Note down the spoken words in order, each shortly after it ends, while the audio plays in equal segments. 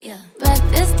Yeah.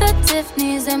 Breakfast at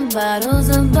Tiffany's and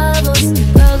bottles of bubbles.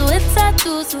 Girls with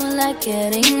tattoos who like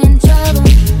getting in trouble.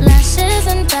 Lashes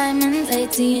and diamonds,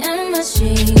 ATM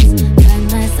machines. Buy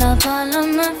myself all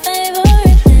of my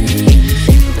favorite things.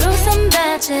 Been through some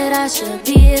bad shit, I should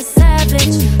be a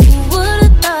savage. Who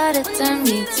would've thought it turned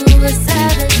me to a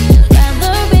savage?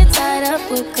 Rather be tied up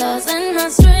with calls and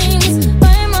not strings.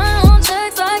 Write my own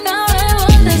checks like I read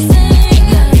what they sing.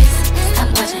 Stop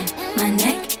watching, my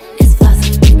neck is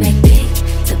flossy. Make big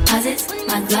deposits,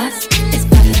 my gloss is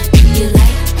popping. You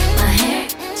like my hair?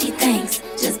 She thinks,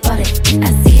 just bought it.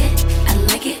 I see it, I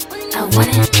like it, I want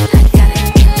it, I got it.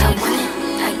 I want it,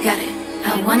 I got it.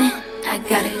 I want it, I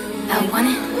got it. I want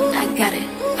it, I got it.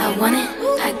 I want it,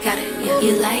 I got it. Yeah.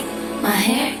 You like my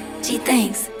hair? She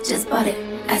thinks, just bought it.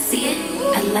 I see it,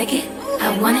 I like it,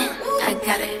 I want it, I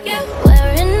got it. Yeah.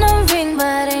 Wearing a ring,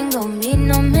 but ain't gon' be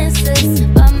no misses.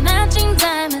 But matching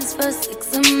diamonds for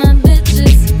 6 of my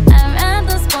bitches. I'd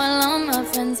rather spoil all my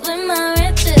friends with my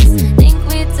riches. Think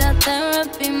we tell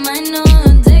therapy my new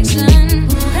addiction.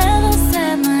 Whoever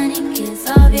said money can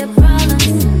solve your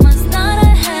problems must not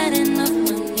have had enough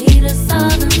money to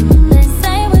solve them. They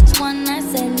say which one, I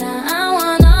say nah, I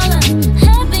want all of them.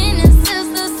 Happiness is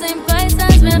the same price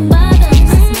as red bottoms.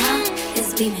 My smile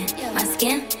is beaming, my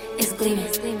skin is gleaming.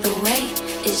 The way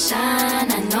it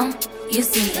shine, I know you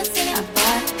see it. I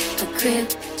bought a crib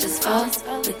just for us,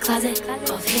 the closet,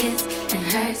 both his and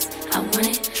hers. I want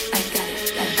it, I got it.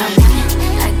 I want it,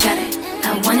 I got it. I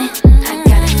want it, I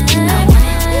got it. I want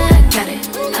it, I got it.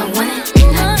 I want it,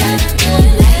 I got it. You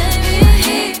like my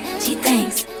hair? She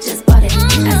thinks, just bought it. I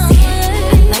see it,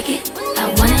 I like it. I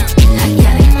want it, I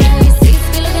got it. My receipts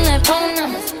be looking like phone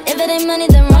numbers. If it ain't money,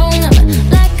 then wrong number.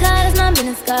 Black card is my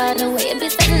business card. The way it be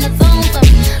setting the phone for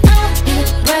me. I don't need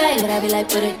a brag, but I be like,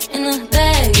 put it in the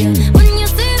bag, yeah. When you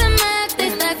see the max, they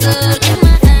stack up like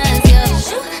my ass, yeah.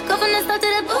 Shoot, go from the start to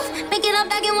the booth. Make it all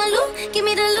back in one loop. Give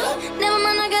me the loot. Never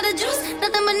mind, I got the juice.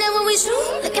 Nothing but never we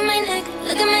shoot. Look at my neck,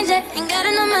 look at my jack. Ain't got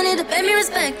enough money to pay me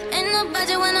respect. Ain't no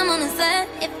budget when I'm on the set.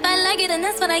 If I like it, then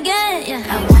that's what I get, yeah.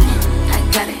 I want it, I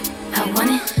got it. I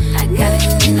want it, I got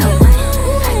it. I